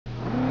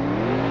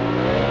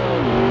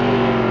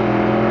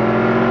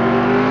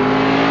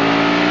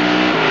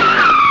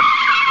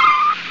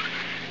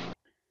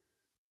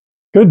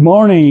Good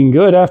morning,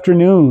 good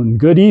afternoon,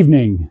 good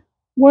evening,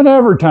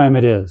 whatever time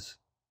it is.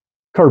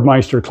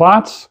 Curbmeister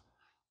Klotz,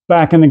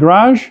 back in the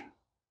garage,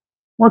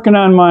 working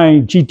on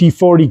my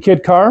GT40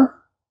 kit car.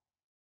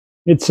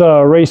 It's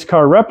a race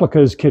car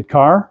replicas kit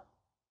car.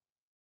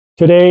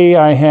 Today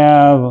I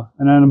have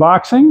an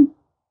unboxing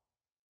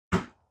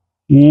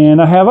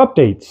and I have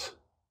updates.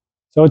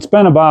 So it's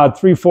been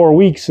about 3-4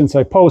 weeks since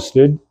I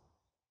posted.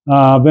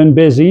 I've been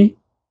busy.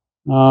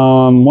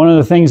 One of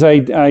the things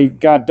I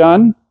got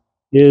done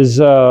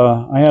is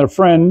I had a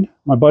friend,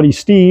 my buddy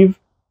Steve,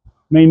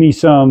 made me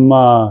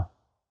some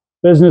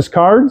business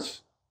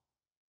cards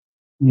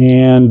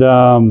and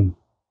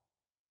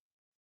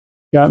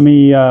got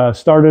me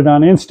started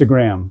on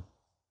Instagram.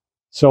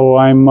 So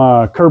I'm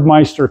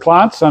Curbmeister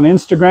Klotz on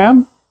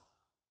Instagram.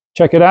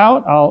 Check it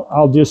out.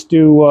 I'll just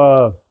do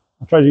I'll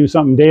try to do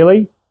something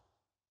daily.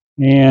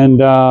 And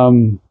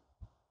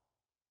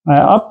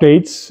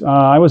updates.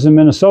 I was in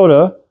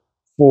Minnesota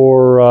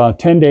for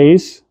 10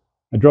 days.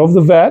 I drove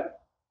the vet.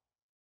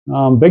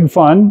 Big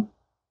fun.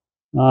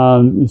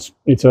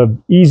 It's a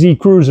easy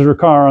cruiser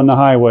car on the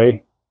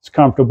highway. It's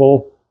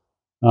comfortable,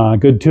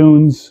 good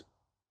tunes.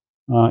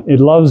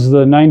 It loves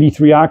the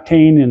 93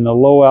 octane in the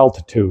low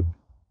altitude.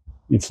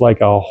 It's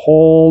like a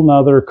whole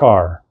nother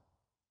car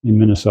in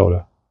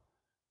Minnesota.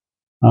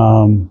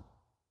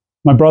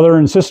 My brother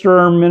and sister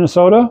are in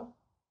Minnesota.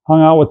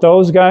 Hung out with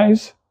those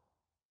guys.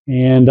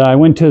 And I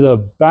went to the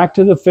Back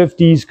to the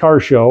 50s car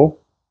show.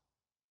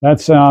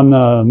 That's on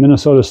the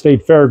Minnesota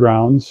State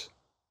Fairgrounds.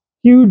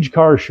 Huge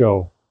car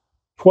show,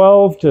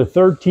 12 to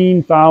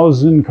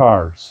 13,000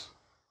 cars.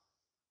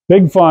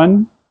 Big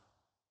fun.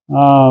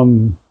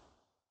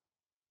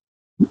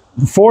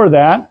 Before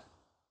that,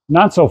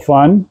 not so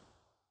fun.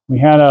 We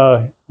had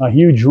a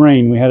huge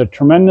rain. We had a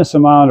tremendous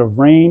amount of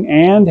rain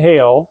and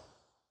hail.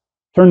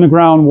 Turned the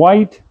ground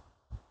white,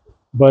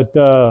 but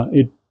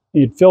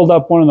it filled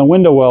up one of the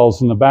window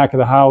wells in the back of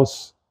the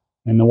house,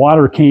 and the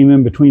water came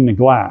in between the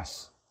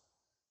glass.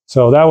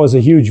 So that was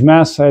a huge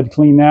mess. I had to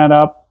clean that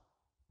up.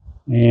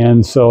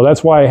 And so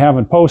that's why I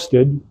haven't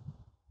posted,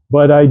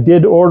 but I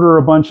did order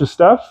a bunch of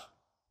stuff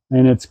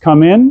and it's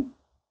come in.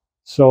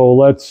 So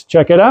let's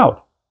check it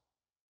out.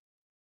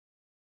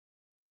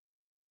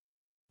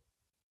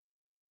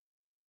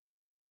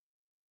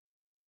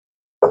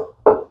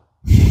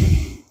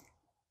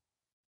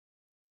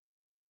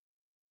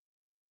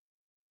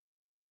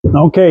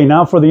 Okay,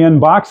 now for the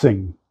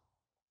unboxing.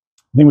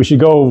 I think we should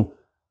go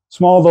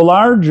small to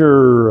large,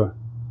 or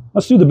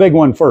let's do the big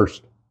one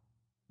first.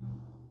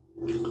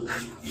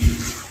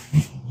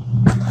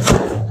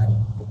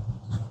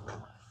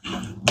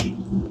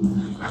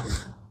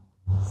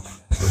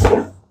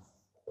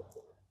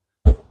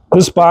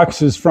 This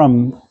box is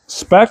from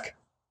Spec,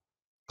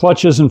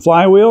 clutches and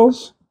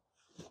flywheels.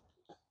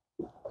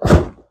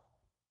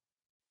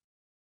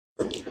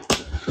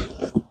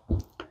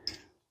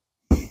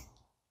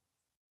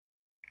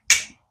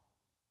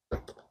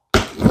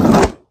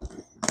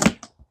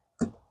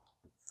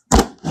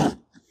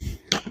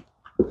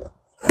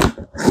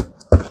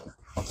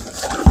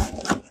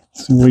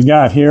 So we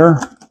got here.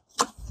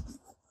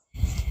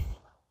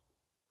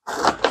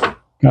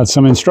 Got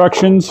some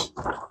instructions.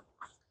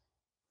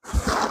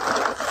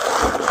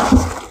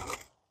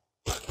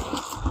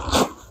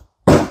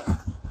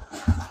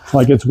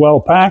 Like it's well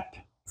packed.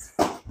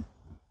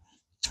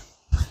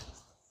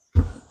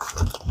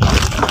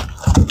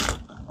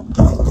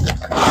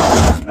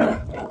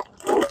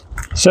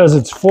 Says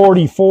it's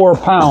 44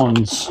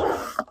 pounds.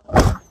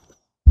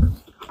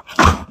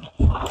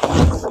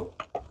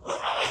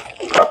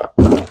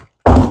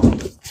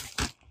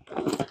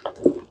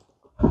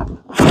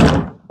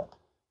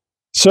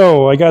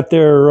 So I got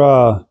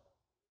their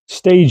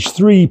stage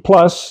 3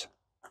 plus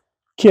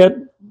kit,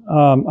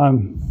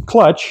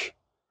 clutch,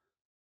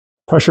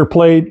 pressure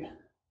plate,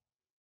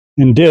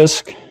 and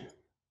disc.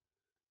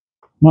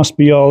 Must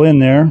be all in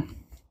there.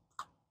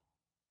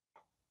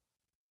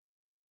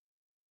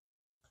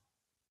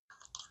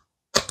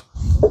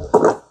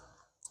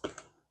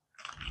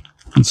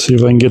 Let's see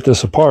if I can get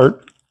this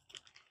apart.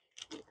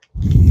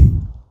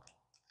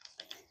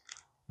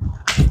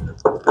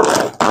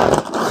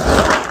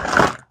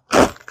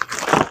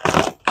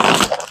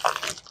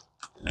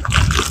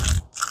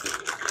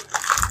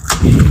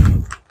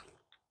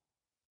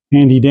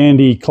 Handy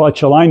dandy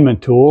clutch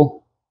alignment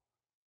tool.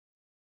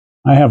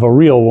 I have a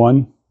real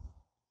one.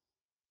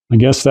 I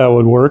guess that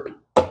would work.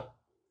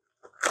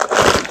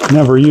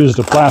 Never used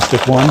a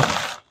plastic one.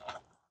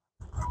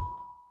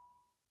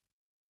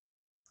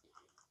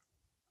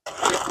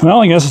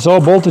 Well, I guess it's all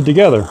bolted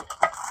together.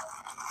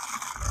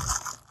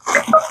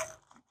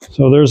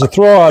 So there's a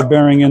throwout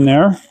bearing in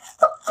there.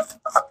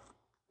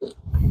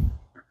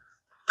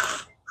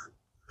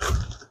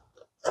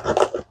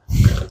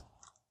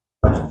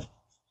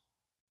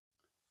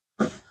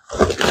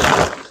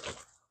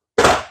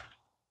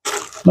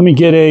 Let me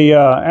get a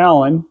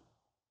Allen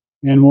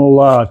and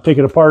we'll take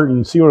it apart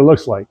and see what it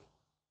looks like.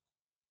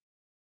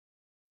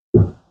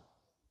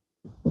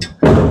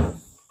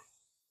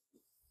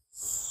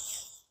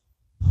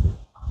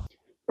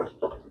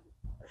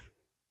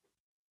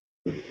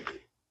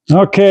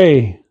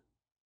 Okay,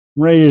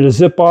 ready to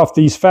zip off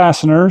these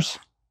fasteners,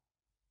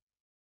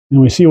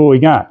 and we see what we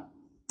got.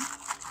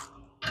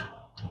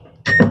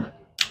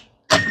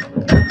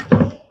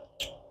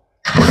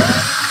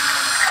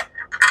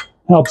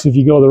 Helps if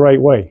you go the right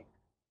way.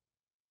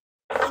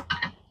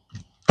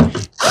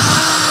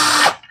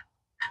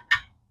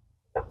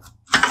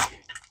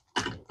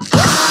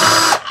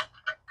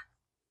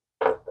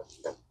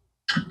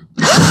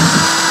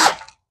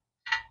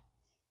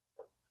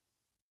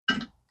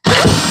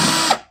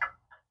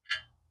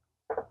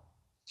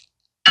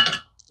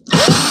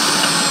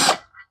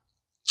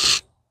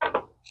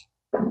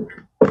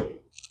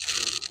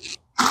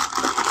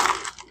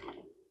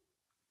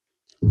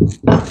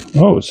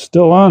 Oh, it's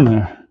still on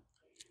there.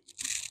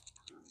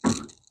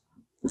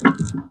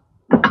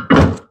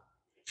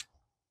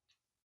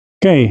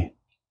 Okay,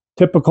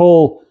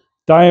 typical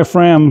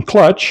diaphragm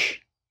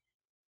clutch.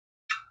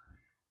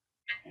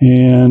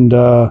 And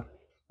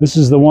this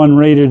is the one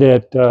rated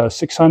at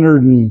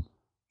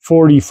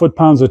 640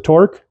 foot-pounds of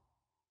torque.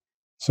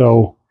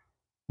 So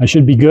I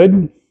should be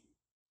good.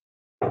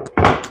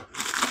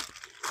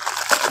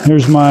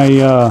 Here's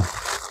my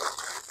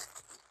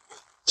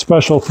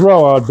special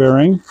throwout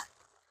bearing.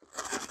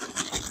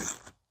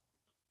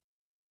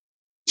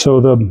 So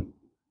the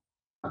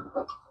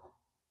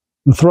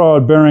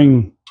throwout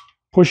bearing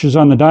pushes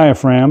on the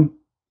diaphragm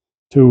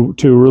to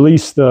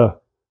release the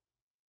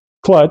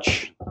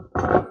clutch.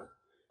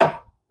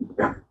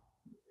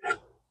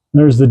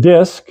 There's the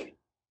disc.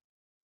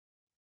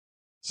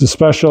 It's a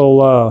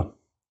special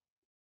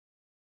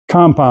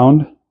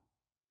compound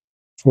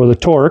for the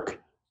torque.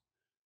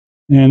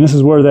 And this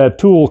is where that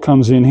tool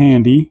comes in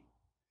handy.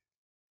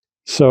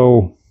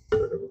 So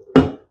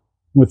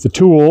with the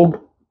tool,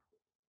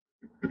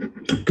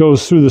 it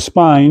goes through the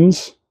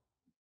spines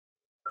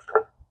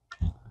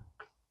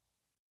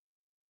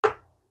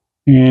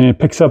and it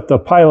picks up the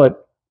pilot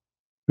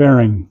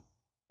bearing.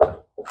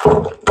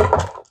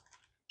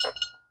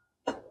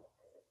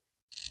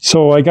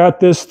 So I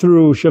got this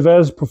through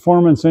Chavez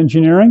Performance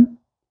Engineering,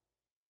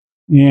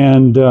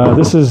 and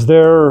this is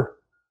their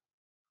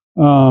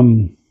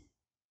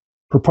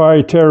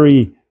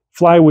proprietary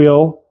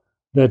flywheel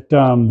that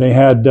they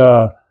had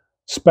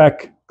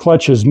spec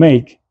clutches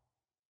make.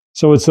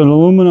 So it's an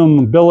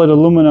aluminum, billet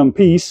aluminum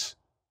piece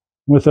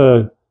with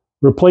a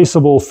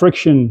replaceable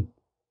friction,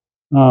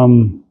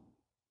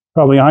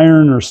 probably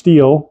iron or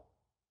steel.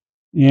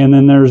 And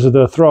then there's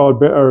the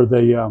throwout or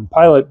the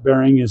pilot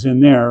bearing is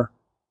in there,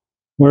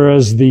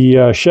 whereas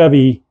the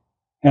Chevy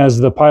has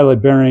the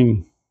pilot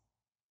bearing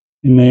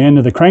in the end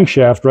of the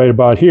crankshaft right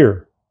about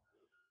here.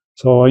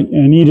 So I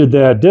needed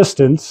that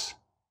distance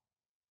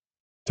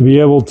to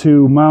be able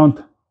to mount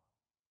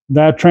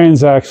that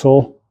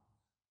transaxle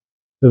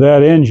to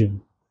that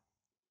engine.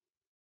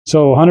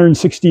 So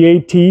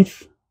 168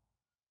 teeth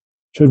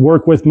should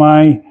work with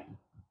my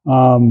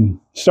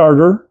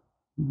starter,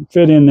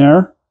 fit in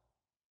there.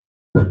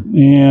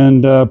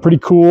 And pretty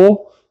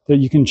cool that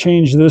you can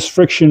change this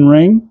friction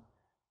ring.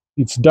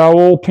 It's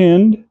dowel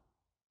pinned,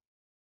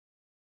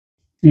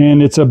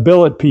 and it's a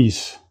billet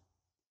piece.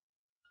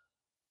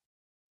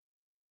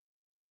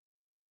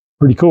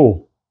 Pretty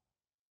cool.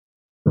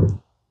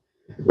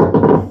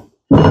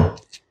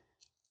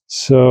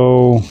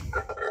 So,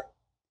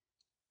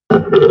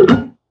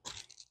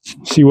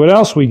 see what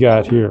else we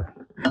got here.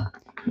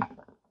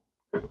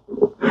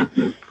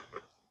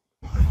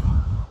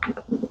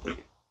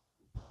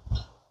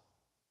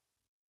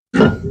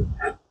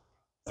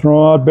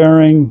 Throwout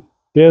bearing,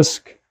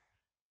 disc.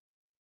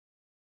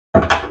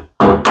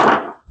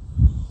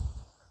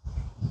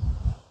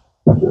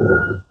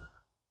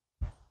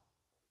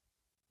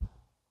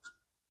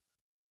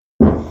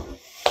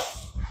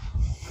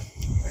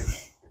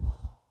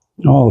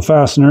 All the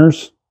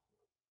fasteners.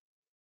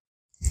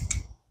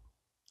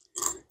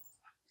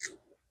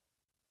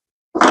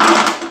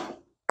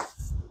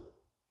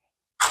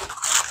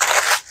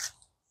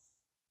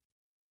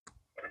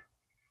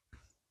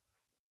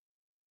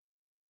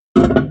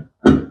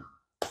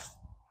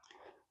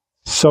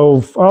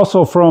 So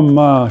also from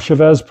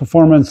Chavez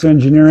Performance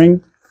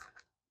Engineering,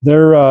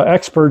 they're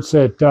experts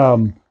at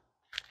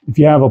if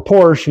you have a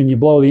Porsche and you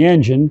blow the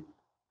engine,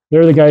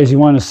 they're the guys you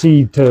want to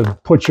see to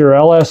put your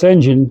LS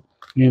engine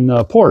in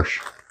the Porsche.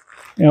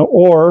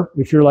 Or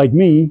if you're like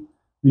me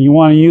and you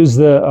want to use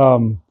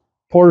the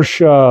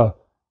Porsche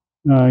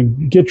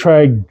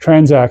Getrag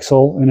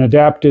transaxle and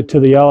adapt it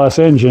to the LS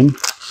engine.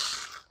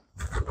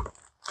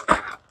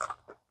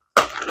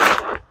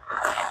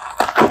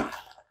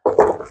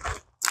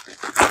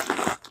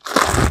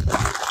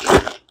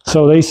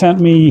 So they sent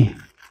me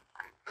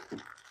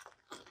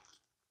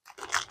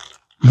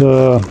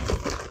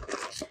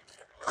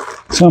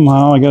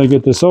somehow I got to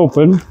get this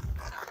open.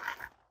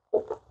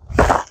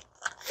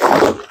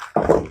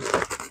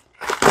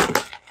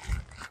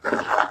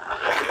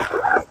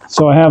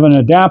 So I have an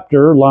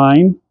adapter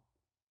line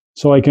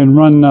so I can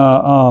run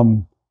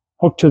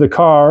hook to the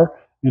car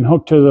and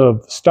hook to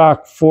the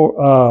stock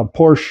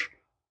Porsche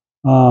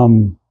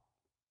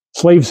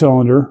slave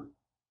cylinder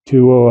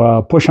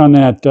to push on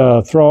that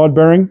throwout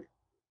bearing.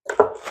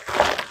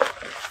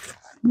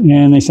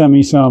 And they sent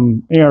me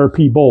some ARP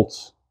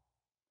bolts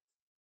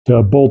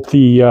to bolt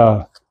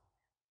the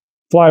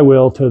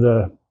flywheel to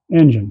the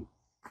engine.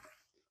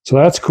 So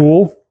that's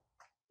cool.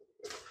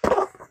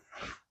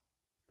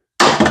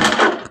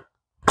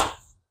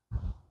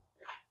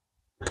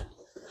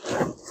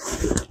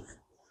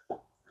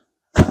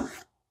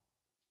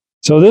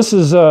 So this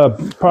is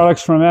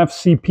products from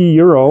FCP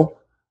Euro.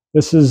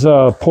 This is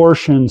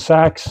Porsche and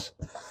Sachs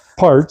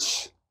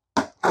parts.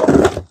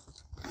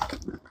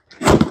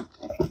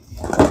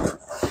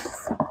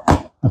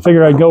 I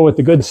figured I'd go with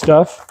the good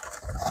stuff.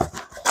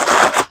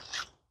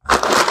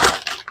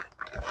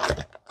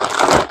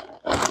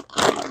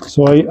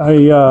 So I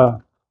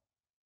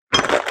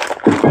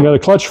got a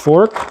clutch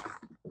fork.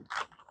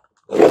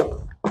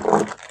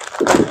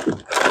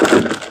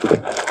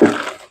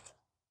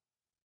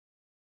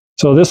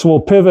 So this will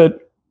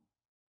pivot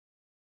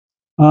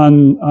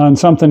on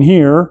something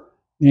here,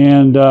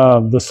 and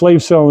the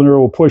slave cylinder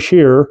will push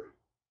here,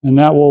 and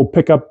that will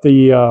pick up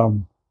the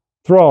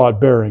throwout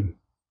bearing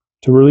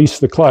to release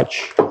the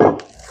clutch.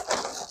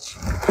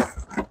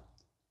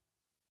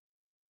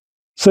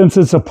 Since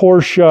it's a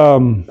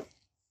Porsche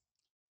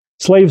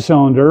slave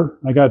cylinder,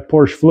 I got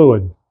Porsche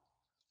fluid.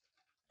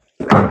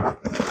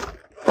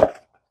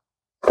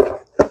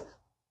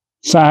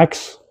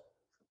 Sachs,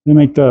 they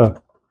make the,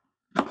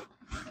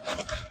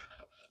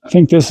 I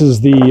think this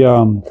is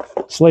the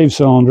slave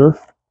cylinder.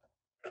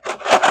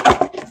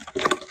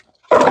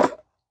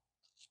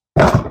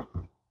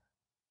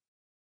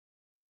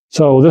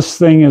 So this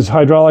thing is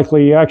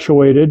hydraulically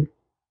actuated,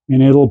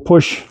 and it'll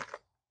push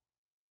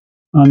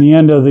on the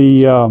end of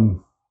the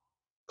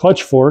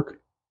clutch fork,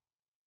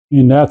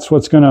 and that's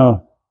what's going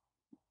to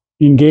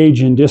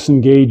engage and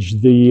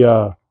disengage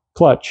the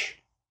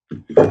clutch.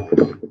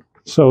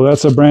 So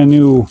that's a brand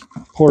new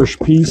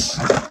Porsche piece.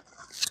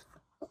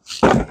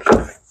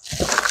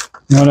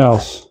 What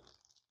else?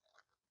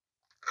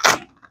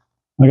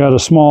 I got a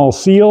small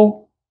seal.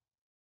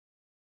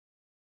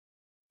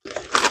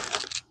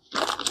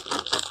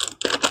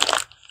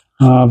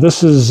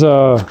 This is,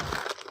 I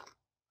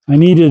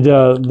needed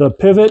the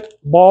pivot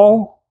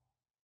ball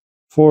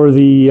for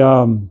the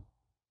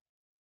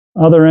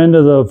other end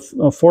of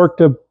the fork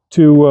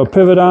to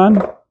pivot on.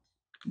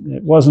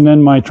 It wasn't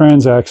in my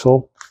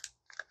transaxle,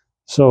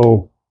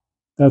 so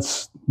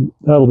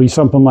that'll be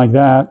something like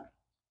that.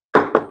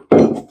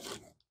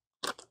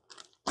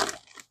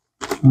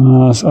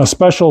 A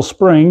special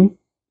spring,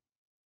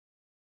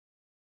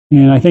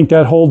 and I think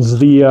that holds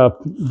the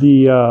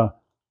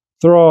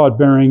throwout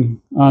bearing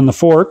on the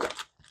fork.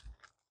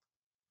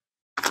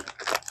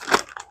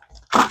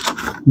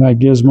 That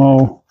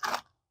gizmo,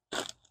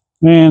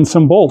 and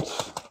some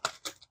bolts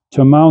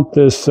to mount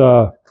this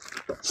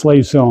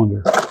slave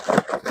cylinder.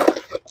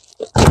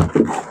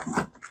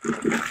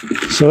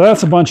 So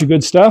that's a bunch of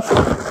good stuff.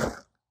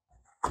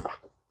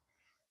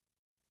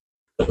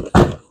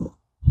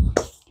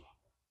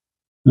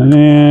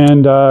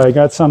 And I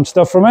got some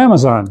stuff from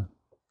Amazon.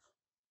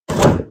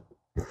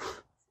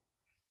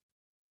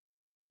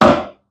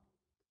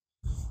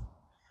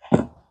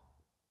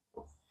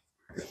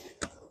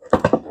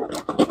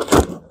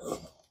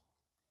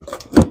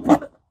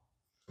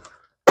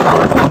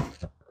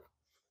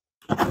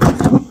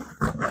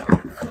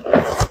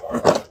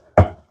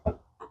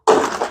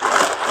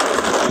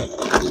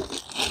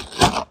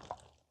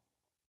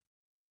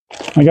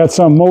 I got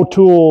some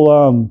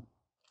Motul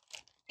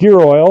gear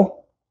oil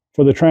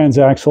for the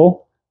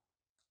transaxle.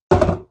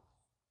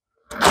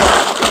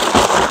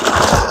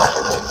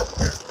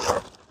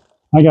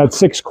 I got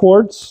 6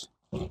 quarts.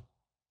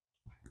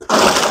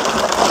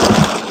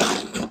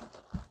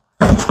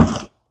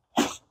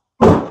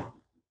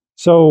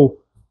 So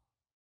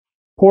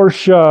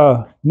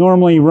Porsche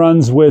normally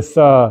runs with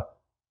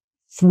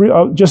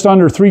just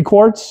under 3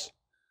 quarts,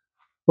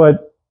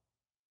 but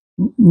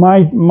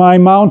my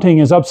mounting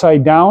is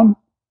upside down,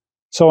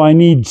 so I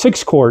need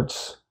 6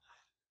 quarts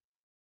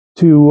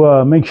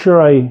to make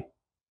sure I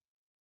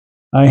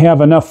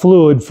have enough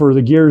fluid for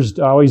the gears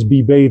to always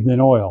be bathed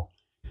in oil.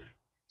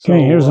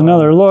 Okay, so, here's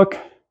another look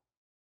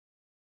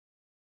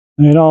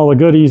at all the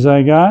goodies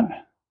I got.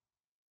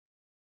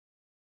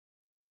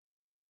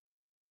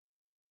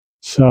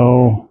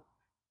 So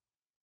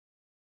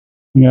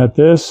we got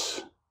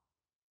this,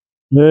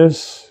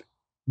 this,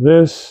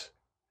 this,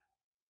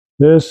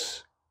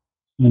 this,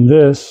 and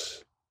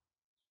this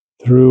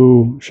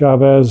through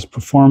Chavez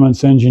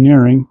Performance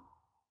Engineering.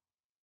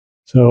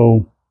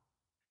 So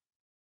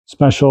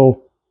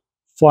special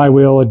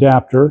flywheel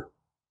adapter,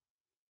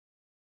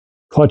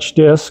 clutch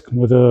disc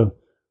with a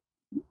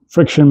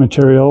friction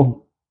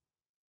material,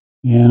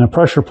 and a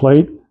pressure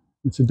plate.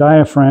 It's a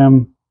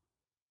diaphragm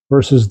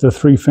versus the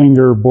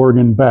 3-finger Borg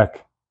and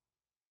Beck.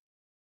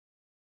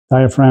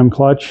 Diaphragm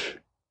clutch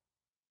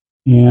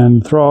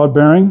and throwout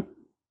bearing.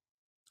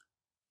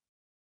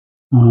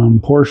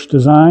 Porsche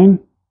design.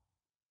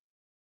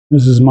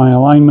 This is my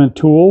alignment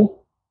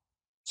tool,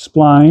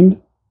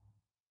 splined.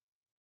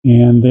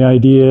 And the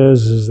idea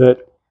is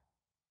that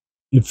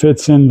It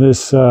fits in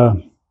this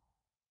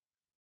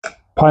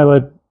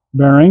pilot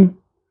bearing,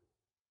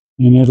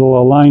 and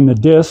it'll align the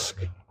disc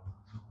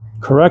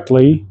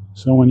correctly,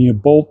 so when you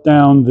bolt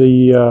down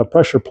the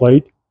pressure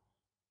plate,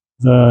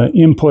 the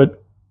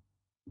input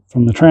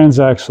from the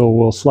transaxle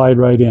will slide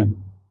right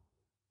in.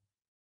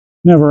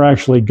 Never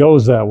actually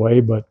goes that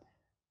way, but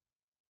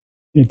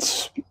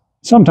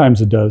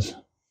sometimes it does.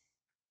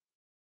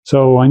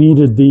 So I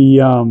needed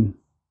the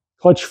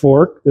clutch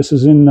fork. This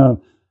is in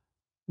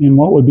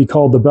what would be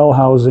called the bell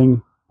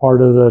housing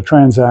part of the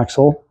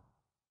transaxle,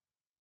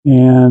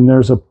 and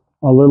there's a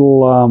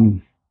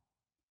little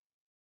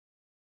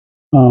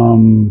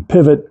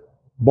pivot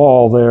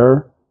ball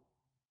there,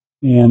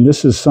 and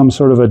this is some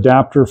sort of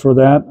adapter for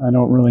that. I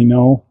don't really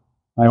know.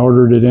 I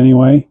ordered it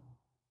anyway.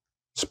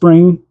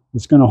 Spring.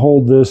 It's going to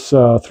hold this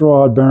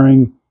throwout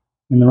bearing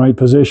in the right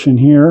position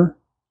here,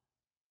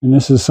 and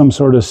this is some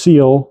sort of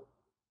seal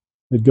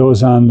that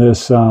goes on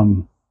this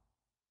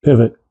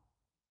pivot.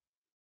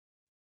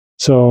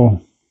 So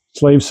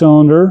slave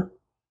cylinder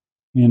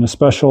and a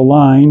special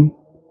line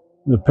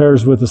that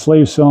pairs with the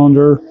slave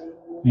cylinder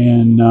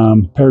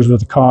and pairs with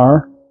the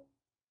car.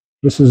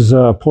 This is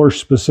Porsche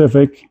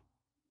specific.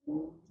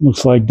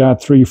 Looks like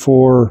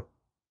 .34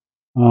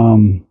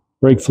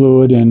 brake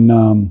fluid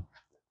and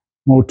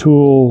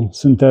Motul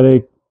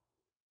synthetic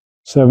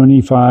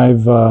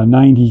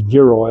 75-90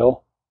 gear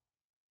oil.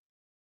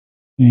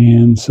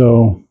 And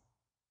so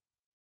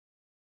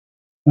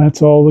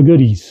that's all the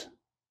goodies.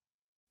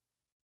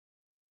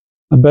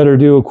 I better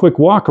do a quick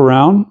walk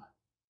around.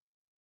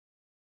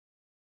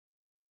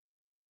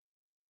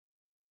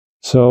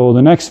 So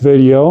the next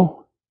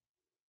video,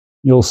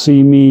 you'll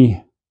see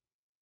me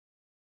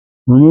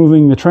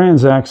removing the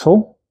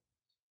transaxle.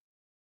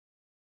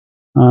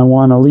 I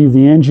want to leave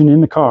the engine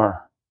in the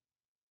car.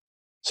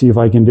 See if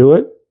I can do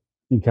it.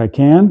 I think I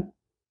can.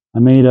 I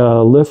made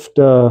a lift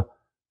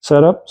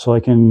setup so I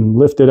can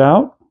lift it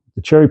out.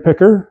 The cherry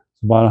picker,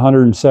 it's about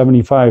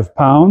 175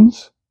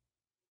 pounds.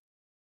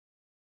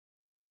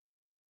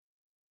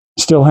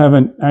 Still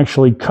haven't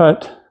actually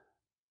cut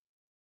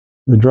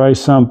the dry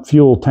sump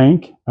fuel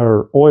tank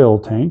or oil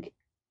tank,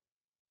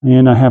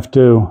 and I have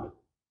to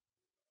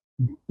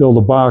build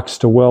a box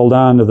to weld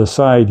onto the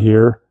side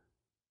here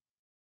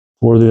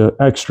for the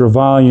extra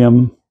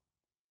volume,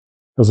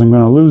 because I'm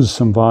going to lose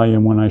some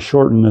volume when I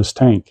shorten this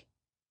tank.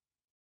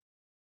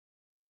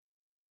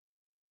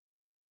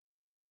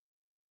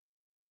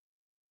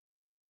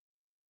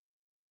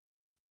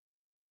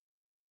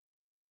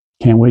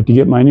 Can't wait to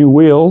get my new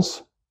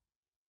wheels.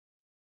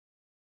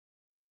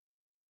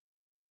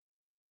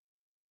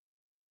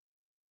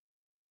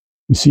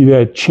 You see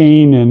that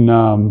chain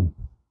and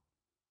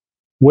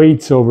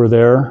weights over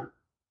there.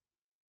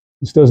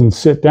 This doesn't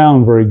sit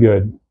down very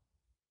good.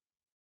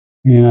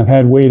 And I've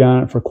had weight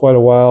on it for quite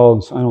a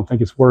while, so I don't think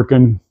it's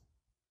working.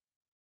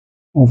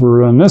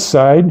 Over on this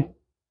side,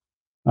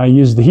 I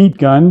used the heat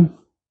gun,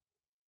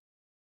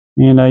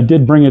 and I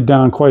did bring it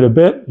down quite a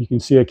bit. You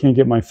can see I can't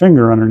get my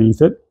finger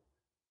underneath it.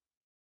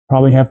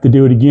 Probably have to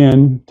do it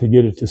again to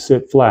get it to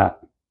sit flat.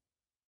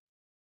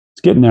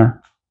 It's getting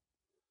there.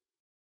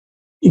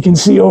 You can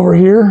see over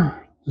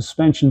here, the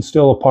suspension's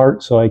still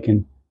apart, so I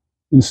can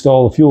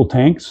install the fuel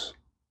tanks.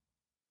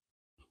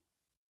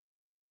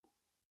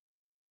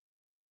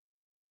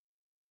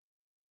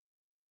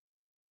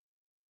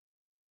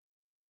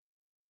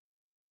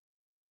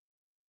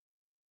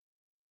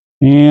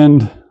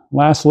 And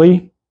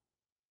lastly,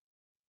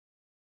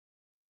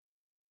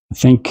 I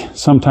think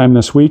sometime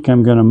this week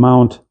I'm going to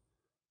mount,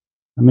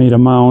 I made a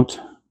mount,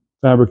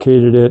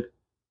 fabricated it,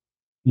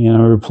 and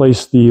I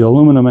replaced the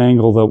aluminum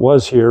angle that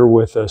was here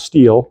with a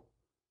steel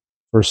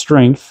for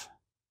strength,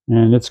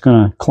 and it's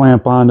going to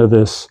clamp onto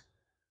this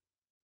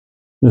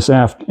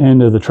aft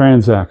end of the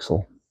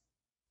transaxle,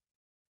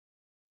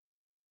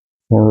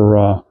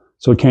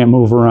 so it can't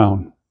move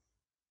around.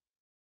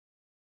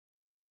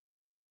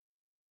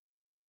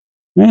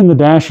 And the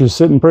dash is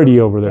sitting pretty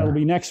over there. That'll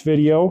be next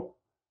video.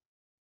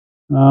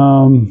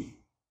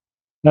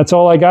 That's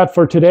all I got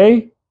for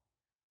today.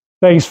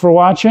 Thanks for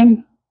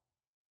watching.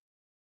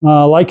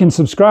 Like and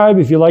subscribe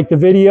if you like the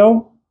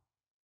video.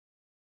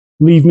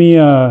 Leave me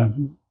a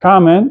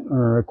comment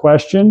or a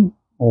question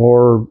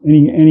or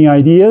any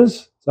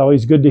ideas. It's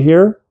always good to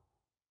hear.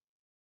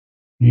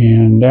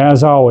 And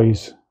as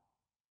always,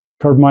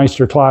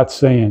 Curvemeister Klotz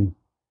saying,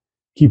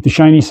 keep the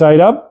shiny side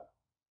up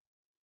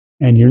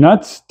and your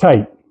nuts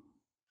tight.